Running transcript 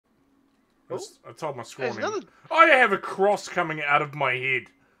Oh, I told my there's scrawny. another... I have a cross coming out of my head.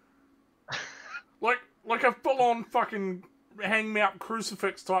 like a full-on fucking hang me up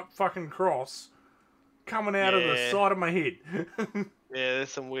crucifix type fucking cross coming out of the side of my head. Yeah, there's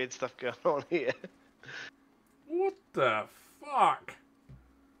some weird stuff going on here. What the fuck?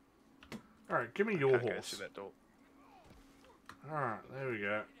 Alright, give me your Can't go horse. through that door. Alright, there we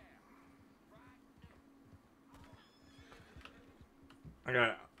go.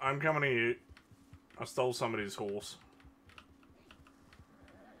 Okay, I'm coming to you. I stole somebody's horse.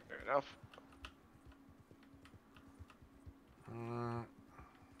 Fair enough.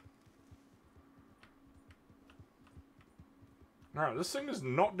 Alright, this thing is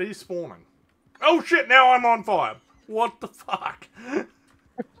not despawning. Oh shit, now I'm on fire! What the fuck?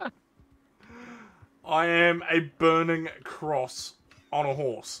 I am a burning cross on a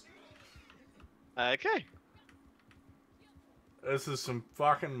horse. Okay. This is some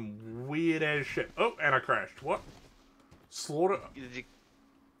fucking weird ass shit. Oh, and I crashed. What? Slaughter.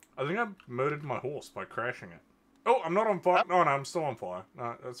 I think I murdered my horse by crashing it. Oh, I'm not on fire. No, I'm still on fire.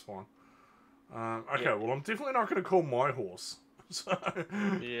 No, that's fine. Okay, well, I'm definitely not going to call my horse. So.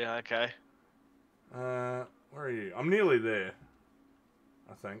 Yeah, okay. Where are you? I'm nearly there.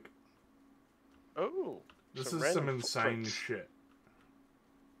 I think. Oh. This is some insane shit.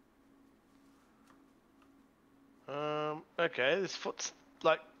 Okay, there's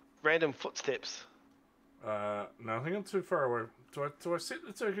random footsteps. No, I think I'm too far away. Do I set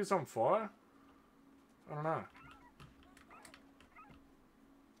the turkeys on fire? I don't know.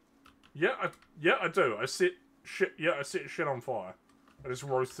 Yeah, I do. I set shit on fire. I just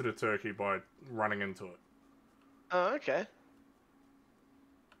roasted a turkey by running into it. Oh, okay.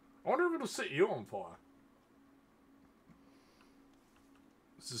 I wonder if it'll set you on fire.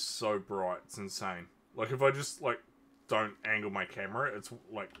 This is so bright, it's insane. Like, if I just, like, don't angle my camera, it's,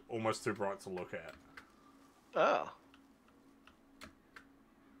 like, almost too bright to look at. Oh.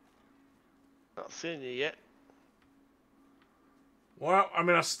 Not seeing you yet. Well, I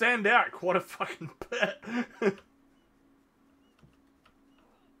mean, I stand out quite a fucking bit.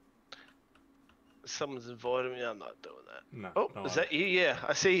 Someone's invited me. I'm not doing that. No. Oh, no, is that you? Yeah.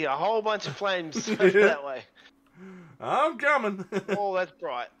 I see a whole bunch of flames over that way. I'm coming. Oh, that's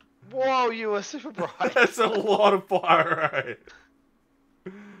bright. Whoa, you are super bright. That's a lot of fire,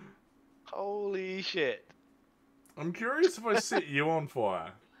 right? Holy shit. I'm curious if I set you on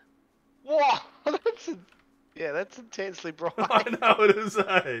fire. Whoa, that's intensely bright. I know it is,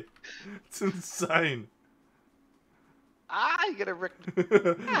 eh? It's insane. You're gonna wreck.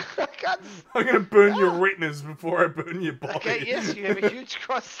 I'm gonna burn your retinas before I burn your body. Okay, yes, you have a huge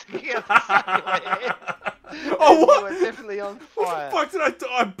cross sticking out the side of your head. Oh, what? You are definitely on fire. What the fuck did I do?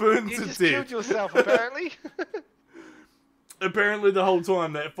 I burned to You just death. killed yourself, apparently. Apparently, the whole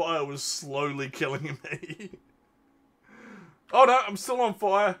time that fire was slowly killing me. Oh no, I'm still on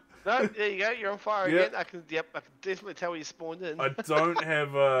fire. No, there you go. You're on fire again. I can definitely tell where you spawned in. I don't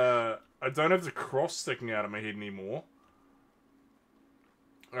have the cross sticking out of my head anymore.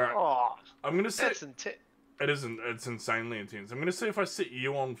 All right. Oh, I'm gonna say that's intense. it isn't. It's insanely intense. I'm gonna see if I set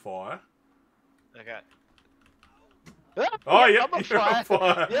you on fire. Okay. Oh yeah, you're on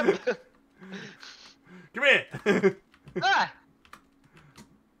fire. Yep. Come here. Ah.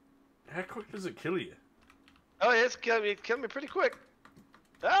 How quick does it kill you? Oh yeah, it's killed me pretty quick.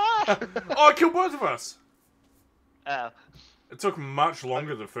 Ah! Oh, it killed both of us. Oh. It took much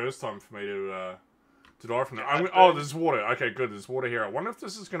longer the first time for me to die from that. Oh, there's water. Okay, good. There's water here. I wonder if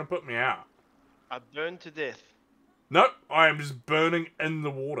this is going to put me out. I burned to death. Nope. I am just burning in the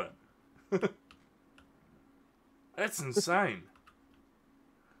water. That's insane.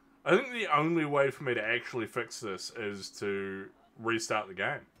 I think the only way for me to actually fix this is to restart the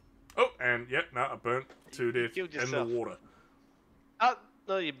game. Oh, and yep, no, I burnt to death in the water. Oh,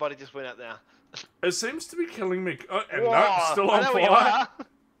 no, your body just went out now. It seems to be killing me. Oh, and Whoa, no, still on fire.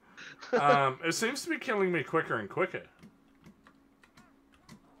 Are. It seems to be killing me quicker and quicker.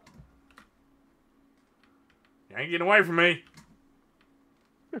 You ain't getting away from me.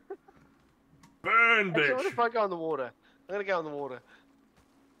 Burn, bitch. Actually, what if I go in the water? I'm gonna go in the water.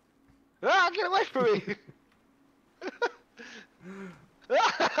 Ah, get away from me!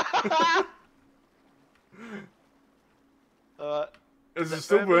 Is it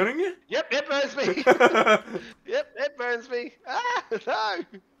still burning you? Yep, it burns me. Yep, it burns me. Ah, no!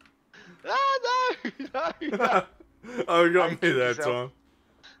 Ah, no! No! Oh, you got me that time.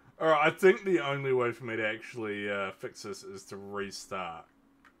 Alright, I think the only way for me to actually fix this is to restart.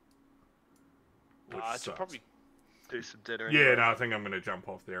 I should probably do some dinner. Yeah, no, I think I'm going to jump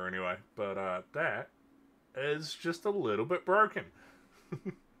off there anyway. But that is just a little bit broken.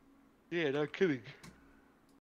 Yeah, no kidding.